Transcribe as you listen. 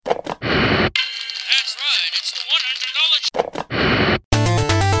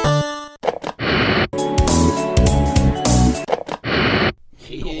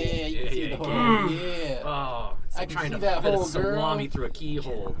that hole, girl. Salami through a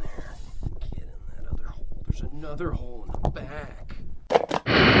keyhole. Get in that other hole. There's another hole in the back.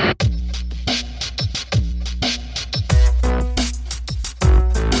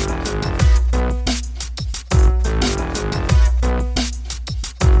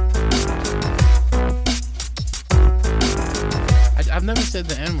 I've never said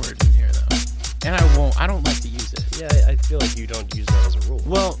the N-word in here, though. And I won't. I don't like to use it. Yeah, I feel like you don't use that as a rule.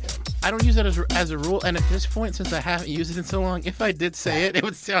 Well, I don't use it as a rule. And at this point, since I haven't used it in so long, if I did say it, it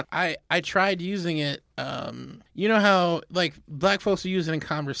would sound... I tried using it. You know how, like, black folks will use it in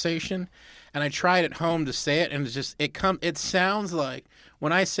conversation? And I tried at home to say it, and it's just... It sounds like...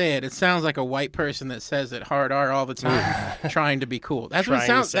 When I say it, it sounds like a white person that says it hard R all the time, trying to be cool. That's what it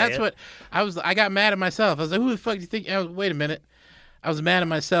sounds. That's what I was. I got mad at myself. I was like, "Who the fuck do you think?" Wait a minute. I was mad at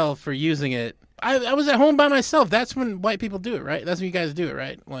myself for using it. I was at home by myself. That's when white people do it, right? That's when you guys do it,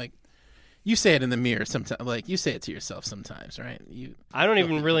 right? Like, you say it in the mirror sometimes. Like, you say it to yourself sometimes, right? I don't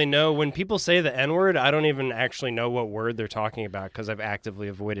even really know. When people say the N-word, I don't even actually know what word they're talking about because I've actively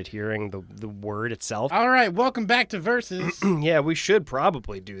avoided hearing the word itself. All right, welcome back to Versus. Yeah, we should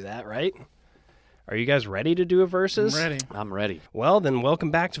probably do that, right? Are you guys ready to do a Versus? I'm ready. I'm ready. Well, then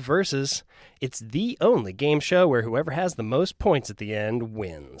welcome back to Versus. It's the only game show where whoever has the most points at the end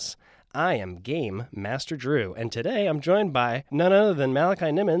wins. I am Game Master Drew, and today I'm joined by none other than Malachi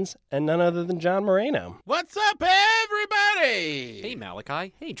Nimmons and none other than John Moreno. What's up, everybody? Hey,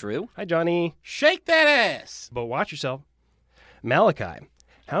 Malachi. Hey, Drew. Hi, Johnny. Shake that ass. But watch yourself. Malachi,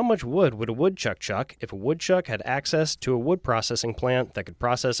 how much wood would a woodchuck chuck if a woodchuck had access to a wood processing plant that could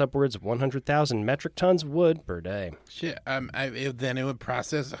process upwards of 100,000 metric tons of wood per day? Shit. Then it would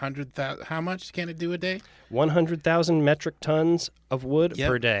process 100,000. How much can it do a day? 100,000 metric tons of wood Yep.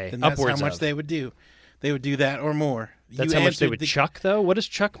 per day. And that's upwards how much of. they would do. They would do that or more. That's You how much they answered would chuck, though? What does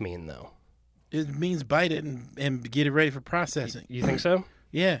chuck mean, though? It means bite it and get it ready for processing. You think so?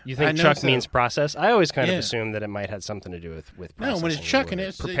 Yeah. You I think know chuck so. means process? I always kind of Yeah. assumed that it might have something to do with processing. No, when it's the chucking wood,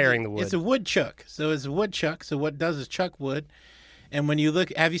 it, preparing the wood. It's a woodchuck. So it's a woodchuck. So what it does is chuck wood. And when you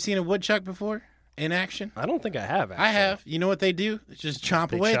look, have you seen a woodchuck before in action? I don't think I have, actually. I have. You know what they do? It's just chomp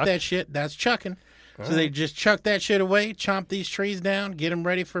They away chuck? at that shit. That's chucking. So they just chuck that shit away, chomp these trees down, get them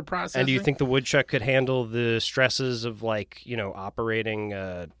ready for processing. And do you think the woodchuck could handle the stresses of, like, operating,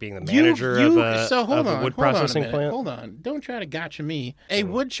 being the manager of a wood processing plant? Hold on. Don't try to gotcha me. A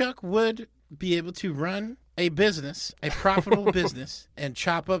woodchuck would be able to run a business, a profitable business, and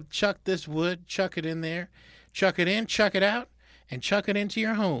chuck this wood, chuck it in there, chuck it in, chuck it out, and chuck it into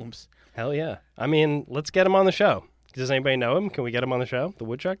your homes. Hell yeah. I mean, let's get him on the show. Does anybody know him? Can we get him on the show, the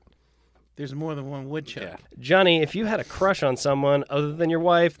woodchuck? There's more than one woodchuck. Yeah. Johnny, if you had a crush on someone other than your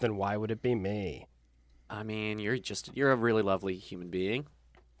wife, then why would it be me? I mean, you're a really lovely human being.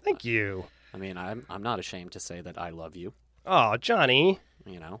 Thank you. I mean, I'm not ashamed to say that I love you. Oh, Johnny.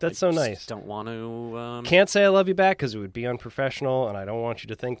 I That's so just nice. Don't want to. Can't say I love you back because it would be unprofessional, and I don't want you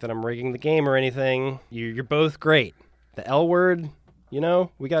to think that I'm rigging the game or anything. You're both great. The L word,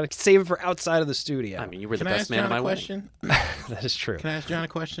 we got to save it for outside of the studio. I mean, you were the Can I best ask man John at my a wedding. question? That is true. Can I ask John a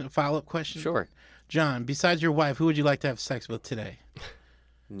question? A follow-up question? Sure. John, besides your wife, who would you like to have sex with today?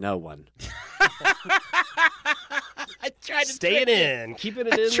 No one. I tried to Stay it in. Keeping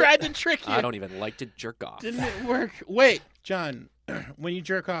it in. I tried to trick you. I don't even like to jerk off. Didn't it work? Wait, John, when you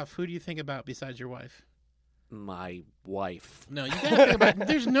jerk off, who do you think about besides your wife? My wife. No, you gotta think about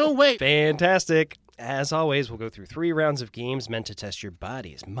there's no way. Fantastic. As always, we'll go through 3 rounds of games meant to test your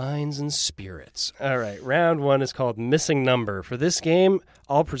bodies, minds, and spirits. All right, round 1 is called Missing Number. For this game,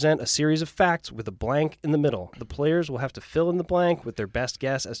 I'll present a series of facts with a blank in the middle. The players will have to fill in the blank with their best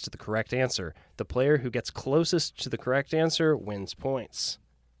guess as to the correct answer. The player who gets closest to the correct answer wins points.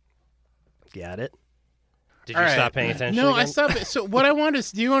 Got it? Did you All right. stop paying attention? No, again? I stopped. So what I wanted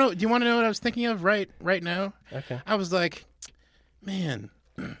is, do you want to know what I was thinking of right now? Okay. I was like, man,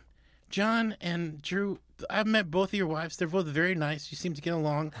 John and Drew, I've met both of your wives. They're both very nice. You seem to get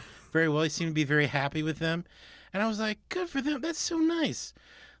along very well. You seem to be very happy with them. And I was like, good for them. That's so nice.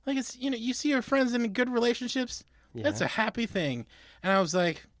 Like, it's, you see your friends in good relationships. Yeah. That's a happy thing. And I was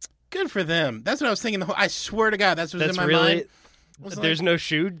like, good for them. That's what I was thinking. I swear to God, that's what was in my mind. There's no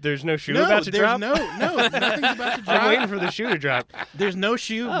shoe about to drop? No, nothing's about to drop. I'm waiting for the shoe to drop. There's no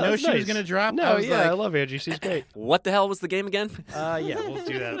shoe. Oh, No that's shoe is nice. going to drop. No, I was I like, love Angie. She's great. What the hell was the game again? Yeah, we'll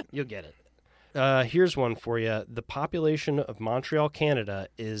do that. You'll get it. Here's one for you. The population of Montreal, Canada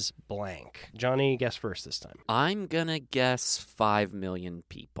is blank. Johnny, guess first this time. I'm gonna guess 5 million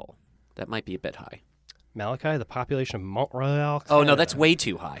people. That might be a bit high. Malachi, the population of Montreal. Oh, no, Canada. that's way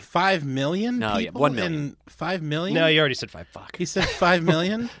too high. 5 million No, yeah, people 1 million. in 5 million? No, you already said 5. Fuck. He said 5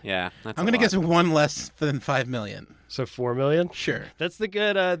 million? Yeah. That's I'm going to guess one less than 5 million. So 4 million? Sure. That's the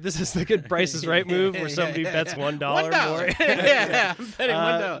good, this is the good Price is Right move where somebody bets $1 more. yeah, I'm betting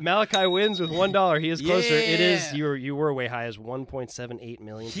 $1. Malachi wins with $1. He is closer. It is, Yeah. you were way high as 1.78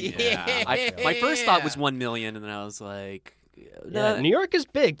 million people. Yeah. My first thought was 1 million, and then I was like, Yeah, New York is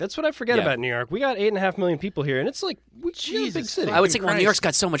big. That's what I forget Yeah. about New York. We got 8.5 million people here, and it's like, we're a big Jesus city. I would say, Christ. well, New York's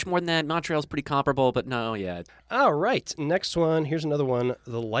got so much more than that. Montreal's pretty comparable, but no, yeah. All right, next one. Here's another one.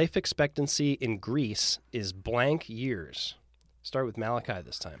 The life expectancy in Greece is blank years. Start with Malachi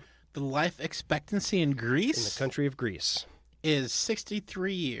this time. The life expectancy in Greece In the country of Greece. is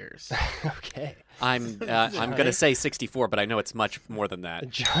 63 years. Okay. I'm going to say 64, but I know it's much more than that.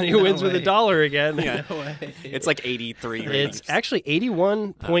 Johnny wins with way. $1 again. Yeah. No way. It's like 83. It's actually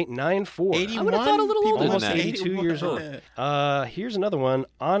 81.94. 81? I would have thought a little People older Almost than that. 82 years old. Here's another one.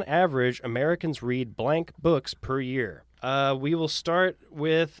 On average, Americans read blank books per year. We will start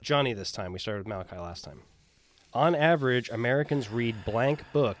with Johnny this time. We started with Malachi last time. On average, Americans read blank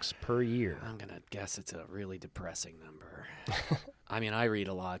books per year. I'm going to guess it's a really depressing number. I mean, I read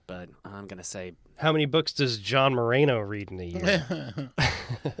a lot, but I'm going to say, How many books does John Moreno read in a year?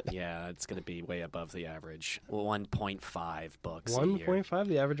 yeah, it's going to be way above the average. 1.5 books a year. 1.5,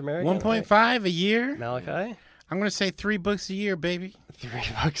 the average American? 1.5 a year? Malachi? I'm going to say 3 books a year, baby. 3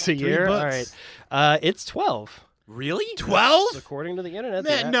 books a year? books. All right. It's 12. Really? 12? According to the internet.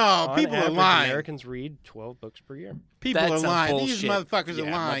 Man, the no, on people are average, lying. Americans read 12 books per year. People That's are some lying. bullshit. These motherfuckers Yeah, are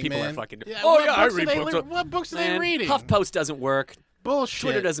no, lying, people are man. fucking- Yeah, Oh, what yeah, I books are read they books. What books are they Man, reading? HuffPost doesn't work. Bullshit.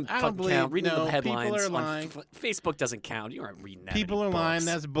 Twitter doesn't I don't fucking believe, count. Reading no, the headlines People are on lying. Facebook doesn't count. You aren't reading that People many are lying. books.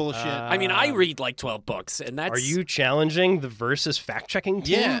 That's bullshit. I mean, I read like 12 books, and that's... Are you challenging the Versus fact-checking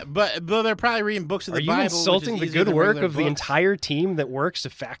team? yeah, but they're probably reading books of the Are you Bible. insulting which the is easier good than work regular of the books. entire team that works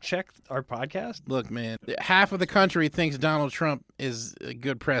to fact-check our podcast? Look, man, half of the country thinks Donald Trump is a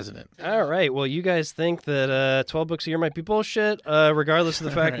good president. All right. Well, you guys think that 12 books a year might be bullshit, regardless of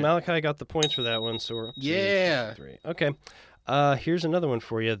the fact Right. Malachi got the points for that one. So we're up to Yeah. 3. Okay. Here's another one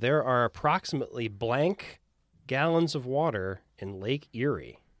for you. There are approximately blank gallons of water in Lake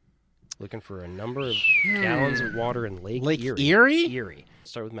Erie. Looking for a number of gallons of water in Lake Erie. Erie? Erie.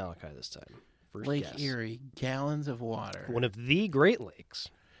 Start with Malachi this time. First Lake guess. Erie, gallons of water. One of the Great Lakes.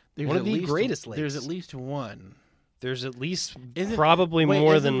 There's one of at the least- greatest There's lakes. at least one. There's at least Isn't- probably wait,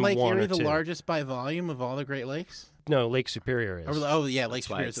 more isn't than Lake one Erie or the two. largest by volume of all the Great Lakes? No, Lake Superior is. Oh, yeah, Lake That's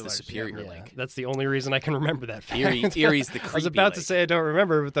why Superior it's is the largest. Superior Yeah, Lake. that's the only reason I can remember that fact. Erie's the creepy I was about to lake. say I don't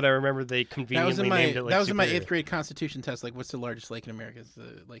remember, but then I remember they That conveniently was in my named it Lake that was in my Superior. 8th grade Constitution test. Like, what's the largest lake in America? It's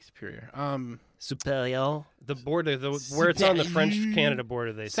the Lake Superior. Superior. The border, where it's on the French-Canada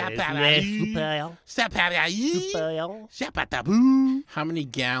border, they say. Superior. Superior. Superior. How many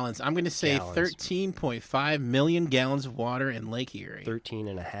gallons? I'm going to say Gallons. 13.5 million gallons of water in Lake Erie.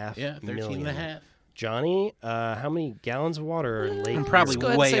 13.5 Yeah, 13 million. and a half. Johnny, how many gallons of water are in Lake I'm probably Let's go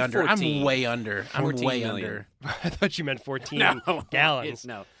ahead and way say under. 14. I'm way under. I'm 14 way million. under. I thought you meant 14 No. gallons.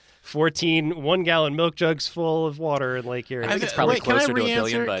 No. 14 1-gallon milk jugs full of water in Lake Erie. I think it's probably Wait, can I closer to a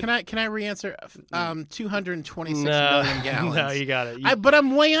re-answer? billion, but- Can I re-answer? 226 no, million gallons. no, you got it. But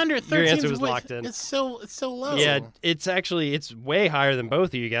I'm way under. 13 answer was locked in. It's so low. Yeah, it's way higher than both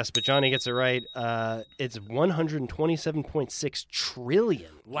of you guessed, but Johnny gets it right. It's 127.6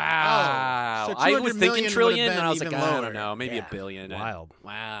 trillion. Wow. so I 200 was thinking million trillion, would've and I was been like, even I lower. don't know, maybe Yeah. a billion. Wild.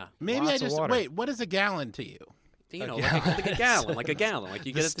 Wow. Maybe Lots I of just water. wait. What is a gallon to you? You know, like a gallon, like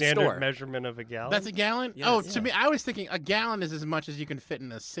you The get at the standard store. measurement of a gallon. That's a gallon. Yes. Oh, to me, I was thinking a gallon is as much as you can fit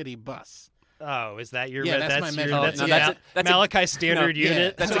in a city bus. Oh, is that your? Yeah, that's my your, measurement. that's No, your that's a- Malachi standard Yeah.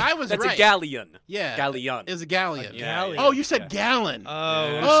 unit. So I was That's right. a galleon. Yeah, Galleon. is a galleon. Yeah, Oh, you said yeah. gallon. Oh,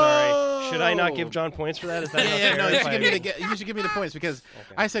 I'm Oh. sorry. Should I not give John points for that? Is that not Yeah, fair? no, you if should, I- give me you should give me the points because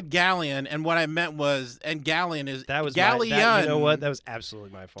I said galleon, and what I meant was, and galleon is That was galleon. you know what? That was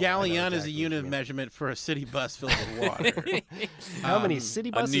absolutely my fault. I know Galleon is a exactly unit what of you mean. measurement for a city bus filled with water. How many city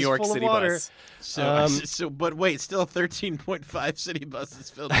A buses New York full City of water? bus. So, but wait, still 13.5 city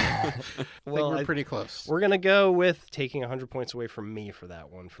buses filled. I think we're pretty close. We're gonna go with taking 100 points away from me for that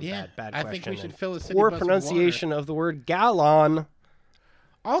one for Yeah, bad I question. think we should and fill a city poor bus with pronunciation of the word gallon.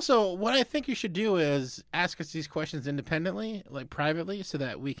 Also, what I think you should do is ask us these questions independently, like privately, so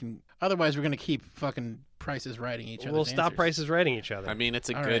that we can. Otherwise, we're going to keep fucking Prices writing each other. We'll stop Prices writing each other. I mean,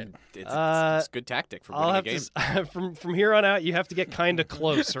 it's a All good, right. it's a good tactic for winning I'll a have game. to from here on out. You have to get kind of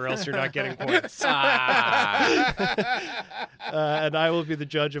close, or else you're not getting points. And I will be the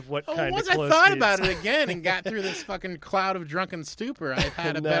judge of what kind of Once close. I thought means. about it again and got through this fucking cloud of drunken stupor, I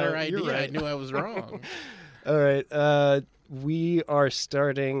had a No, better you're idea. right. I knew I was wrong. All right. We are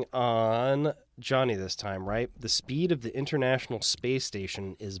starting on Johnny this time, right? The speed of the International Space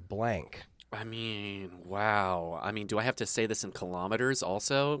Station is blank. I mean, wow. I mean, do I have to say this in kilometers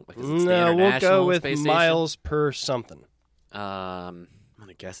also? Like, is it the No, we'll International go with Space Station? miles per something. I'm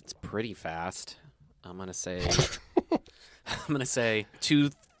gonna guess it's pretty fast. I'm gonna say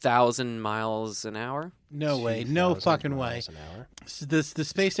 2,000 miles an hour. No way. No 2,000 fucking way. miles an hour. The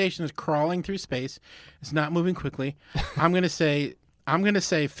space station is crawling through space. It's not moving quickly. I'm gonna say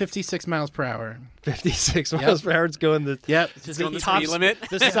 56 miles per hour. 56 miles per hour. It's going the Yep. Just on the top speed limit.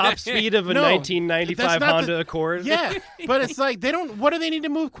 the top speed of a No, 1995 that's not Honda Accord. Yeah, but it's like they don't. What do they need to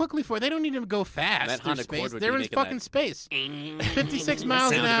move quickly for? They don't need to go fast. That through Honda space. Accord would They're be in making fucking that- space. 56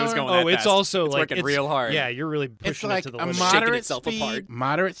 miles an Sound if it was hour. going Oh, that it's fast. also It's like working real hard. Yeah, you're really It's pushing like it to the a limit. Shaking moderate itself speed. apart.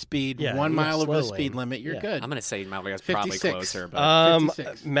 Moderate speed. Yeah, 1 you mile go over the slow speed lane. limit. You're Yeah. good. I'm gonna say Malachi's probably 56. closer, but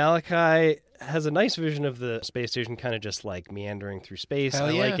 56. Malachi has a nice vision of the space station kind of just like meandering through space. Hell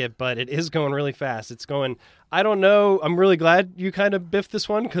I yeah. like it, but it is going really fast. It's going, I don't know. I'm really glad you kind of biffed this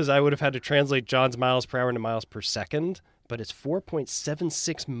one because I would have had to translate John's miles per hour into miles per second, but it's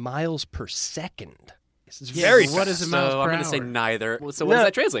 4.76 miles per second. It's very but what fast. is it miles so per I'm gonna say hour? neither. So what does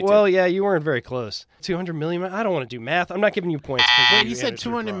that translate Well, to? yeah, you weren't very close. 200 million. I don't want to do math. I'm not giving you points. 'cause Wait, you you said answered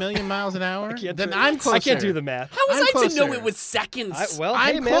 200 wrong. million miles an hour? Can't Then do it. I'm closer. I can't do the math. How was I'm I to know closer. it was seconds? Well,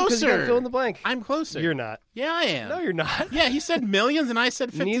 I'm hey, man, because you got to closer. fill in the blank. I'm closer. You're not. Yeah, I am. No, you're not. Yeah, he said millions and I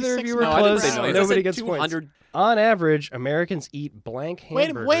said 56 Neither of you were No, I didn't close. say millions. Nobody I said gets 200. points. On average, Americans eat blank Wait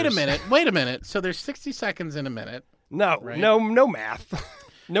hamburgers. a minute. So there's 60 seconds in a minute. No, Right? no math.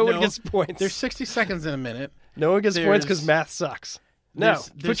 No one No, gets points. There's 60 seconds in a minute. No one gets points because there's- math sucks. No, There's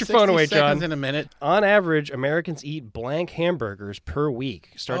put your phone 60 away, seconds John. in a minute. On average, Americans eat blank hamburgers per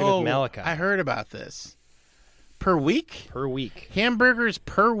week, starting with Malachi. I heard about this. Per week? Per week. Hamburgers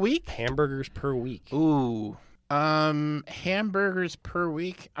per week? Hamburgers per week. Ooh. Hamburgers per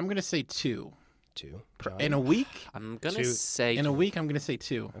week. I'm gonna say 2. 2. In a week? I'm gonna Two. say. In a week, I'm gonna say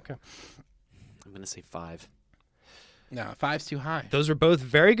 2. Okay. I'm gonna say 5. No, 5's too high. Those are both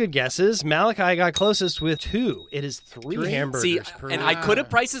very good guesses. Malachi got closest with 2. It is 3 Three? hamburgers See, per and week. I could have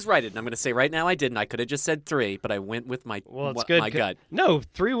prices righted, and I'm gonna say right now I didn't. I could have just said 3, but I went with my Well, it's what- good. my gut. No,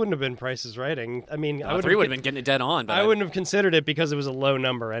 3 wouldn't have been Price's writing. I mean, I would 3 would have been getting it dead on. But I wouldn't have considered it because it was a low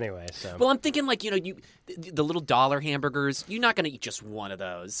number anyway. So, Well, I'm thinking like the little dollar hamburgers. You're not gonna eat just one of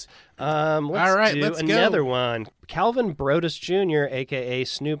those. let's All right, do let's go. another one. Calvin Brodus Jr., aka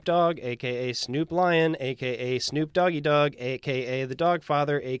Snoop Dogg, aka Snoop Lion, aka Snoop Doggy Dog, aka the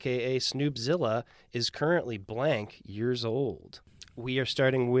Dogfather, aka Snoopzilla, is currently blank years old. We are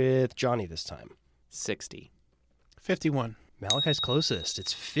starting with Johnny this time. 60. 51. Malachi's closest.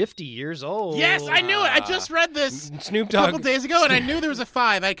 It's 50 years old. Yes, I knew it. I just read this Snoop a couple Dogg. days ago, and I knew there was a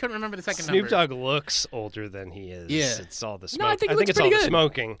 5. I couldn't remember the second Snoop number. Dogg looks older than he is. Yeah. It's all the smoke. No, I think he looks it's all pretty the good.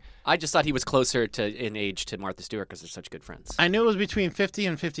 smoking. I just thought he was closer in age to Martha Stewart because they're such good friends. I knew it was between 50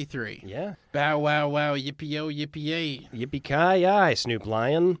 and 53. Yeah. Bow wow wow yippee-yo yippee-yay. Yippee-ki-yay, Snoop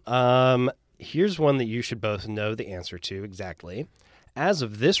Lion. Here's one that you should both know the answer to exactly. As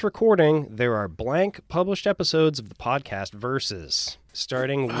of this recording, there are blank published episodes of the podcast Versus.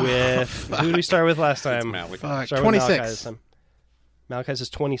 Starting with... who did we start with last time? Malachi. Fuck. Start with Malachi 26. this time. Malachi says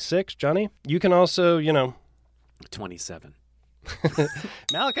 26. Johnny? You can also, 27.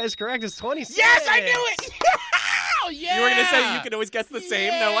 Malachi's correct. It's 26. Yes, I knew it! Oh, yeah! You were gonna say you can always guess the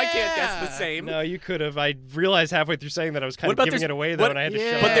same. No, I can't guess the same. No, you could have. I realized halfway through saying that I was kind What of about giving there's- it away, though, what- and I had to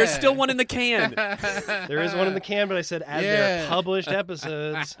Yeah. show But it. there's still one in the can. There is one in the can, but I said as they're Yeah. published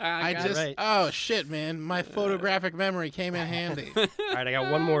episodes. I got just... right. Oh, shit, man. My photographic memory came in handy. All right, I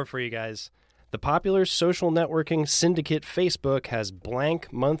got one more for you guys. The popular social networking syndicate Facebook has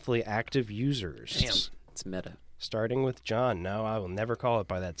blank monthly active users. It's meta. Starting with John. No, I will never call it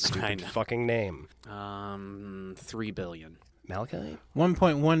by that I stupid know. fucking name. 3 billion. Malachi?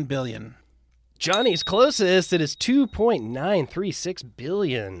 1.1 billion. Johnny's closest. It is 2.936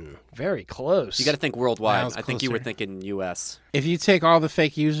 billion. Very close. You got to think worldwide. Miles I think you were closer. thinking U.S. If you take all the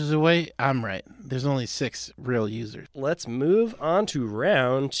fake users away, I'm right. There's only 6 real users. Let's move on to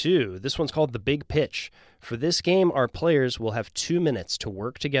round 2. This one's called The Big Pitch. For this game, our players will have 2 minutes to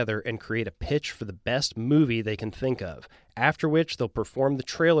work together and create a pitch for the best movie they can think of, after which they'll perform the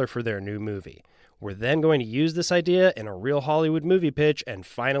trailer for their new movie. We're then going to use this idea in a real Hollywood movie pitch and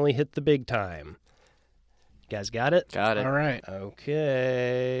finally hit the big time. You guys got it? Got it. All right.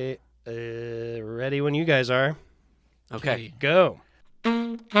 Okay. Ready when you guys are. Okay. Go.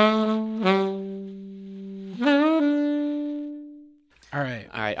 All right.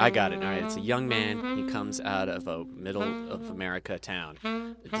 All right, I got it. All right, it's a young man. He comes out of a middle of America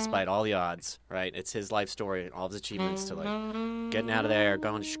town, despite all the odds. Right, it's his life story and all of his achievements to like getting out of there,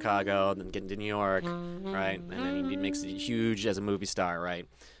 going to Chicago, then getting to New York. Right, and then he makes it huge as a movie star. Right,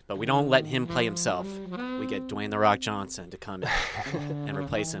 but we don't let him play himself. We get Dwayne The Rock Johnson to come in and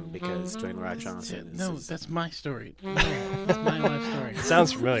replace him because Dwayne The Rock Johnson. No, that's my story. No, that's my life story.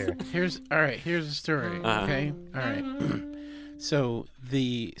 Sounds familiar. Here's the story. Uh-huh. Okay. All right. So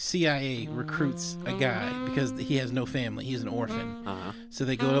the CIA recruits a guy because he has no family. He's an orphan. Uh-huh. So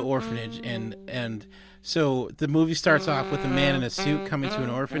they go to an orphanage, and so the movie starts off with a man in a suit coming to an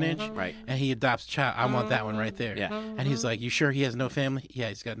orphanage, Right. and he adopts a child. I want that one right there. Yeah. And he's like, "You sure he has no family?" "Yeah,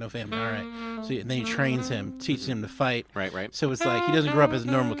 he's got no family." "All right." So and then he trains him, teaches him to fight. Right. So it's like he doesn't grow up as a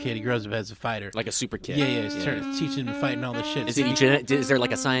normal kid. He grows up as a fighter. Like a super kid. Yeah. He's teaching him to fight and all this shit. Is So is there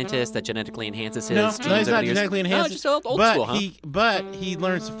like a scientist that genetically enhances his No, genes he's over not the years? genetically enhanced. No, just old but school, huh? he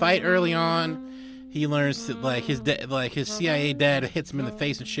learns to fight early on. He learns to like his CIA dad hits him in the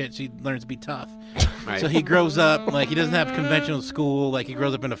face and shit. So he learns to be tough. Right. So he grows up like he doesn't have conventional school. Like he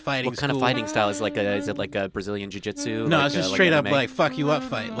grows up in a fighting What kind of school. fighting style is it like a Brazilian jiu-jitsu? No, like, it's just like straight up MMA? like fuck you up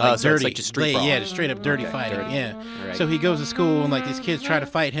fight. Like so it's dirty. like just street brawl. Yeah, just straight up dirty Okay, fighting. dirty. Yeah. All right. So he goes to school and like these kids try to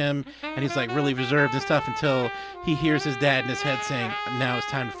fight him, and he's like really reserved and stuff until he hears his dad in his head saying, "Now it's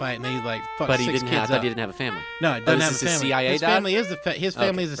time to fight," and then he like fucks But he 6 didn't kids have. I thought up. he didn't have a family. No, he doesn't this have is a his family. CIA his dad? family is his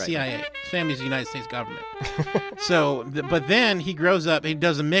family is the right, CIA. His family is the United States government. So, but then he grows up. He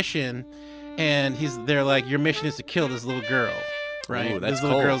does a mission, and they're like, "Your mission is to kill this little girl." Right, Ooh, that's this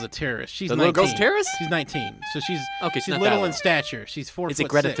little cold. girl's a terrorist. She's The 19. little girl's a terrorist? She's 19, so she's Okay, she's she's not that little in little. stature. She's 4 Is foot it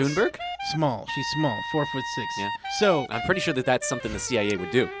Greta 6. Thunberg? Small. She's small. 4'6". Yeah. So I'm pretty sure that's something the CIA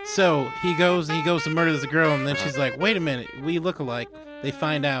would do. he goes to murder this girl, and then she's like, "Wait a minute, we look alike." They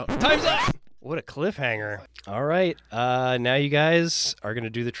find out. Time's up! What a cliffhanger. All right. Now you guys are going to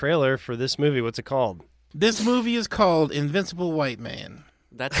do the trailer for this movie. What's it called? This movie is called Invincible White Man.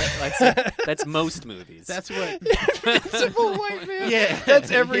 That's most movies. That's what. Invincible White Man. Yeah, That's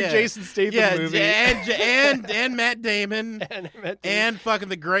every yeah. Jason Statham Yeah, movie. and Matt Damon And and fucking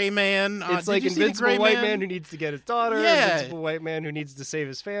the Gray Man. it's Did like you see the Invincible Gray White Man? Man who needs to get his daughter. Yeah. Invincible White Man who needs to save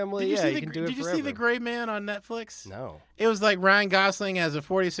his family. Did you Yeah, see you the, can do it Did you forever. see the Gray Man on Netflix? No. It was like Ryan Gosling as a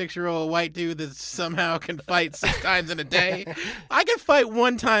 46-year-old white dude that somehow can fight 6 times in a day. I can fight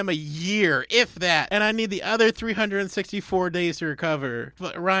 1 time a year, if that, and I need the other 364 days to recover.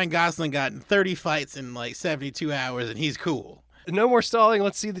 But Ryan Gosling got in 30 fights in like 72 hours, and he's cool. No more stalling.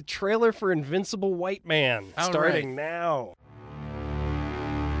 Let's see the trailer for Invincible White Man. All Starting now.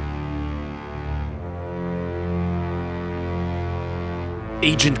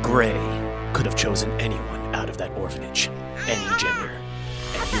 Agent Gray could have chosen anyone out of that orphanage, any gender,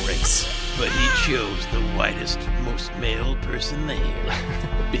 any race, But he chose the whitest, most male person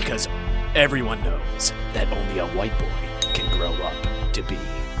there. because everyone knows that only a white boy can grow up to be.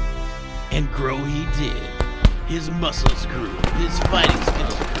 And grow he did. His muscles grew, his fighting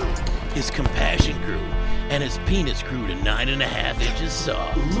skills grew, his compassion grew, and his penis grew to 9.5 inches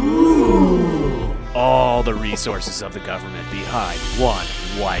soft. All the resources of the government behind one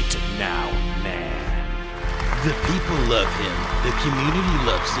white now man. The people love him, the community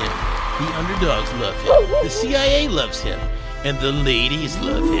loves him, the underdogs love him, the CIA loves him, and the ladies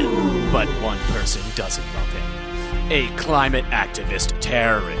love him. But one person doesn't love him. A climate activist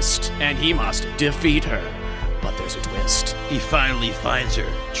terrorist. And he must defeat her. But there's a twist. He finally finds her,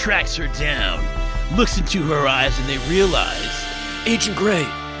 tracks her down, looks into her eyes, and they realize, Agent Gray,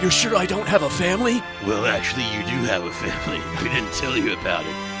 you're sure I don't have a family? well, actually, you do have a family. We didn't tell you about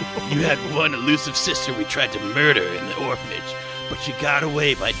it. You had one elusive sister we tried to murder in the orphanage, but she got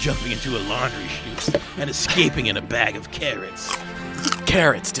away by jumping into a laundry chute and escaping in a bag of carrots.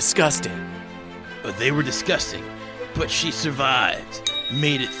 Carrots, disgusting. But they were disgusting, but she survived,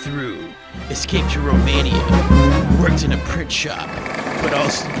 made it through, escaped to Romania, worked in a print shop, but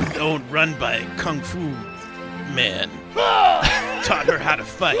also run by a kung fu man. Taught her how to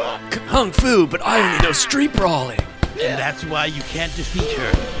fight. Kung Fu, but I only know street brawling. And that's why you can't defeat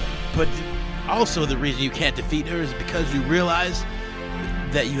her. But also the reason you can't defeat her is because you realize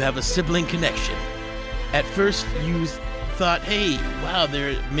that you have a sibling connection. At first, you thought, hey, wow,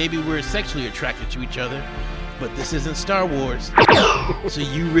 maybe we're sexually attracted to each other, but this isn't Star Wars. So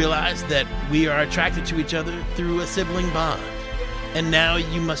you realize that we are attracted to each other through a sibling bond. And now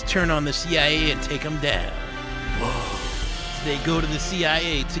you must turn on the CIA and take them down. Whoa. So they go to the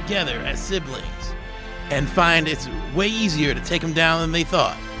CIA together as siblings and find it's way easier to take them down than they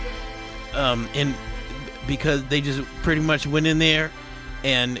thought. Because they just pretty much went in there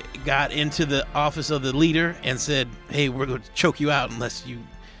and got into the office of the leader and said, hey, we're going to choke you out unless you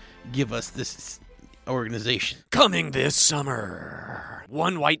give us this organization. Coming this summer,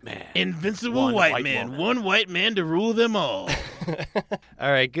 one white man. Invincible One white white man. woman. One white man to rule them all.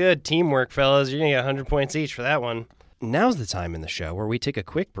 All right, good teamwork, fellas. You're going to get 100 points each for that one. Now's the time in the show where we take a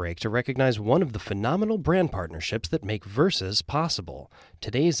quick break to recognize one of the phenomenal brand partnerships that make Versus possible.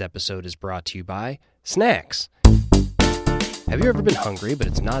 Today's episode is brought to you by Snacks. Have you ever been hungry, but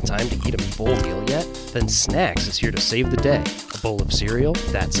it's not time to eat a full meal yet? Then Snacks is here to save the day. A bowl of cereal?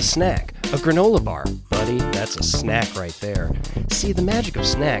 That's a snack. A granola bar? Buddy, that's a snack right there. See, the magic of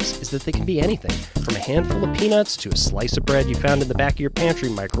Snacks is that they can be anything, from a handful of peanuts to a slice of bread you found in the back of your pantry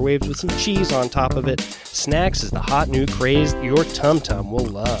microwaved with some cheese on top of it. Snacks is the hot new craze that your tum-tum will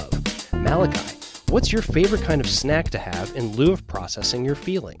love. Malachi, what's your favorite kind of snack to have in lieu of processing your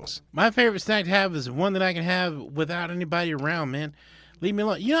feelings? My favorite snack to have is one that I can have without anybody around, man. Leave me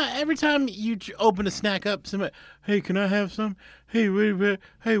alone. You know, every time you open a snack up, somebody, hey, can I have some? Hey, wait,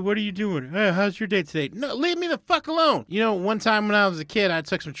 hey, what are you doing? Hey, how's your day today? No, leave me the fuck alone. You know, one time when I was a kid, I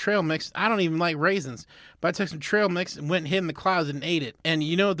took some trail mix. I don't even like raisins, but I took some trail mix and went and hid in the closet and ate it. And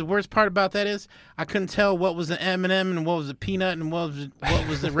you know what the worst part about that is? I couldn't tell what was an M&M and what was a peanut and what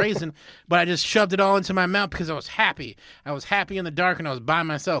was the raisin, but I just shoved it all into my mouth because I was happy. I was happy in the dark and I was by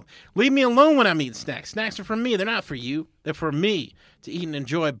myself. Leave me alone when I'm eating snacks. Snacks are for me. They're not for you. They're for me to eat and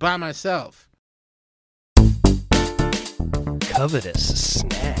enjoy by myself. Covetous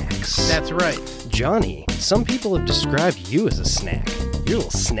snacks. That's right. Johnny, some people have described you as a snack. You're a little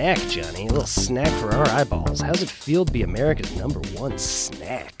snack, Johnny. A little snack for our eyeballs. How's it feel to be America's #1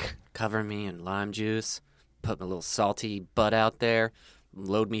 snack? Cover me in lime juice, put my little salty butt out there,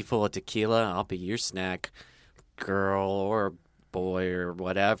 load me full of tequila, I'll be your snack, girl or boy or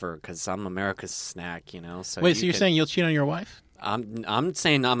whatever, because I'm America's snack, you know. So Wait, so you're saying you'll cheat on your wife? I'm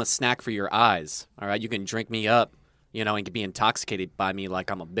saying I'm a snack for your eyes, all right? You can drink me up, you know, and be intoxicated by me like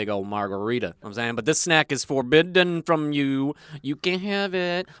I'm a big old margarita. You know what I'm saying? But this snack is forbidden from you. You can't have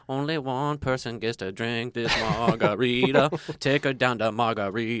it. Only one person gets to drink this margarita. Take her down to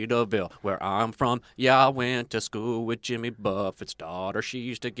Margaritaville, where I'm from. Yeah, I went to school with Jimmy Buffett's daughter. She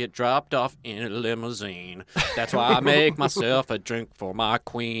used to get dropped off in a limousine. That's why I make myself a drink for my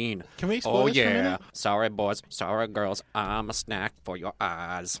queen. Can we explore this for a minute? Sorry, boys. Sorry, girls. I'm a snack for your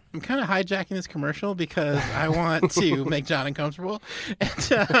eyes. I'm kind of hijacking this commercial because I want to make John uncomfortable.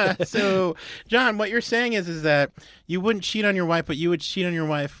 And, so, John, what you're saying is that you wouldn't cheat on your wife, but you would cheat on your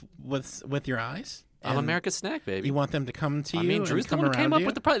wife with your eyes. I'm America's snack, baby. You want them to come to you. I mean, Drew's and the come one who came around up you?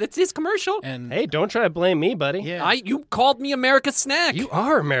 with the product. It's his commercial. And Hey, don't try to blame me, buddy. yeah, You called me America's snack. You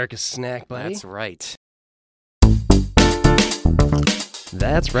are America's snack, buddy. That's right.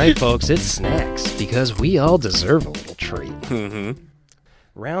 That's right, folks. It's snacks, because we all deserve a little treat. Mm-hmm.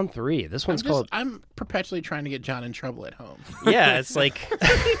 Round 3. This one's called... I'm perpetually trying to get John in trouble at home. Yeah, it's like...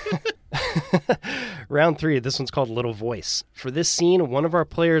 Round 3, this one's called Little Voice. For this scene, one of our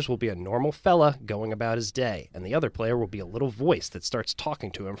players will be a normal fella going about his day, and the other player will be a little voice that starts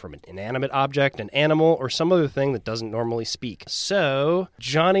talking to him from an inanimate object, an animal, or some other thing that doesn't normally speak. So,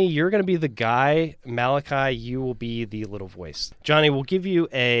 Johnny, you're going to be the guy. Malachi, you will be the little voice. Johnny, we'll give you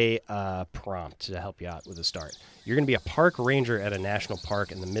a prompt to help you out with a start. You're going to be a park ranger at a national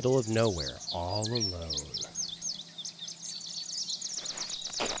park in the middle of nowhere, all alone.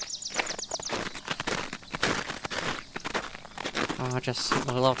 Oh, I just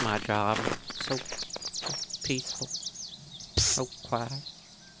love my job. So peaceful. So quiet.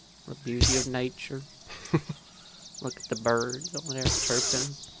 The beauty of nature. Look at the birds over there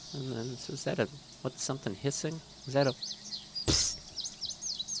chirping. And then, is that what's something hissing? Is that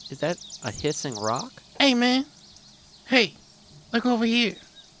a hissing rock? Hey, man. Hey, look over here.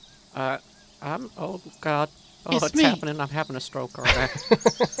 Oh, God. Oh, It's it's me. happening. I'm having a stroke already.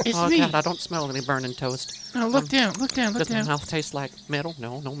 It's Oh, me. God, I don't smell any burning toast. No, look down. Look down. Look Does my down. mouth taste like metal?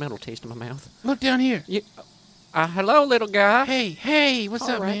 No metal taste in my mouth. Look down here. Hello, little guy. Hey, what's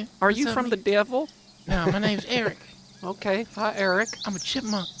All up, right. man? Are What's you up, from man? the devil? No, my name's Eric. Okay. Hi, Eric. I'm a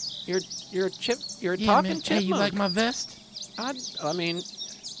chipmunk. You're a Yeah, talking man. chipmunk. Hey, you like my vest? I mean,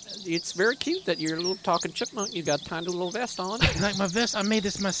 It's very cute that you're a little talking chipmunk. You got a tiny little vest on. You like my vest? I made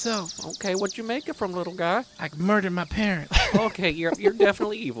this myself. Okay, what'd you make it from, little guy? I murdered my parents. Okay, you're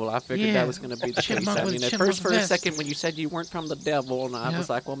definitely evil. I figured that was going to be the case. Chipmunk I with mean, a at chipmunk first, for a vest. second, when you said you weren't from the devil, and I Yep. was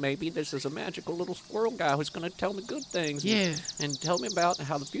like, well, maybe this is a magical little squirrel guy who's going to tell me good things. Yeah. And tell me about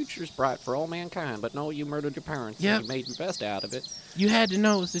how the future is bright for all mankind. But no, you murdered your parents. Yep. And you made the best out of it. You had to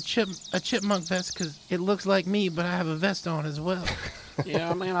know it was a chipmunk vest because it looks like me, but I have a vest on as well.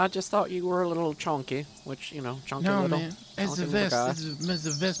 Yeah, man, I just thought you were a little chunky, which, chunky No, little. man. It's chunky a little vest. guy. It's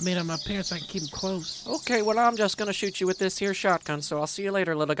a vest made of my parents so I can keep them close. Okay, well, I'm just going to shoot you with this here shotgun, so I'll see you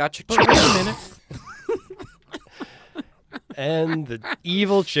later, little guy. But wait a minute. And the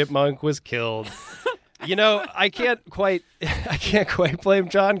evil chipmunk was killed. I can't quite blame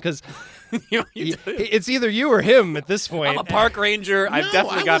John because it's either you or him at this point. I'm a park ranger. I've No,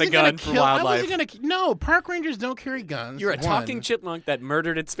 definitely I got a wasn't gonna gun for kill- wildlife. No, park rangers don't carry guns. You're a one. talking chipmunk that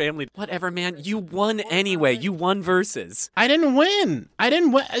murdered its family. Whatever, man. You won anyway. You won versus. I didn't win. I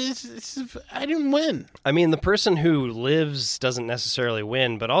didn't win. I didn't win. I mean, the person who lives doesn't necessarily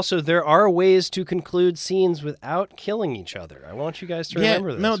win, but also there are ways to conclude scenes without killing each other. I want you guys to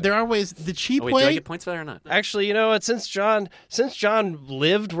remember this. No, there are ways. The cheap Oh, wait, do I way. get points for that or not? Actually, you know what? Since John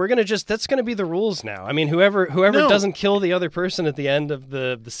lived, we're gonna that's gonna be the rules now. I mean, whoever No. doesn't kill the other person at the end of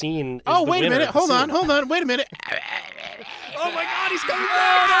the scene. Is Oh, the wait a winner minute. of the Hold scene. on. Wait a minute. Oh my God, he's coming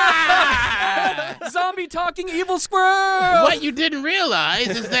back! Zombie talking evil squirrel! What you didn't realize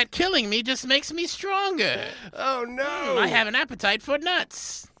is that killing me just makes me stronger. Oh no! I have an appetite for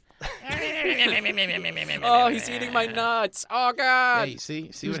nuts. Oh, he's eating my nuts. Oh, God. Yeah, you see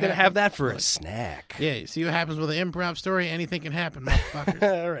Who's what gonna happens? have that for a snack? Yeah, you see what happens with an improv story? Anything can happen,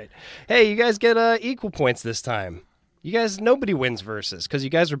 motherfuckers. All right. Hey, you guys get equal points this time. Nobody wins versus because you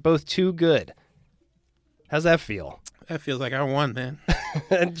guys are both too good. How's that feel? That feels like I won, man.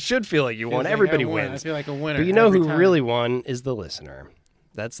 It should feel like you won. Feels like Everybody I won. I wins. feel like a winner. But you know every who time. really won is the listener.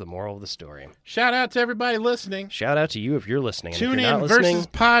 That's the moral of the story. Shout out to everybody listening. Shout out to you if you're listening. And Tune if you're in not listening,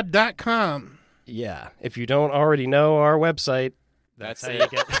 versuspod.com. yeah. If you don't already know our website, That's how it. you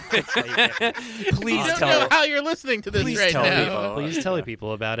get. That's how you get it. Please I don't tell know me. how you're listening to this Please right tell now. people. Please tell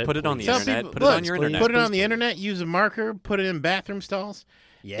people about it. Put it on the please. internet. people- Put it look, on your please. internet. Put it on the please. internet. Use a marker. Put it in bathroom stalls.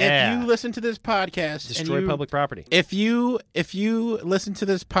 Yeah. If you listen to this podcast, Destroy and you, public property. If you listen to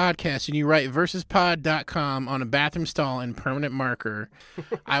this podcast and you write versuspod.com on a bathroom stall in permanent marker,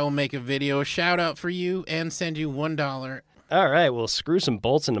 I will make a video shout out for you and send you $1. All right, well, screw some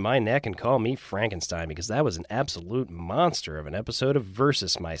bolts into my neck and call me Frankenstein because that was an absolute monster of an episode of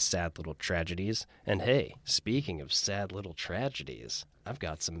Versus My Sad Little Tragedies. And hey, speaking of sad little tragedies, I've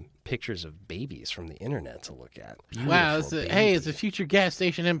got some pictures of babies from the internet to look at. Wow, Beautiful it's a baby. future gas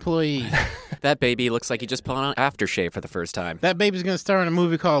station employee. That baby looks like he just put on aftershave for the first time. That baby's going to star in a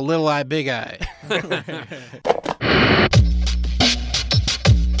movie called Little Eye, Big Eye.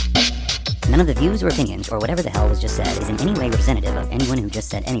 None of the views or opinions or whatever the hell was just said is in any way representative of anyone who just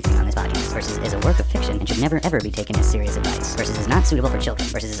said anything on this podcast. Versus is a work of fiction and should never ever be taken as serious advice. Versus is not suitable for children.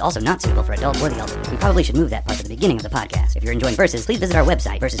 Versus is also not suitable for adults or the elderly. We probably should move that part to the beginning of the podcast. If you're enjoying Versus, please visit our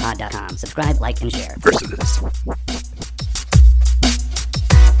website, versuspod.com. Subscribe, like, and share. Versus.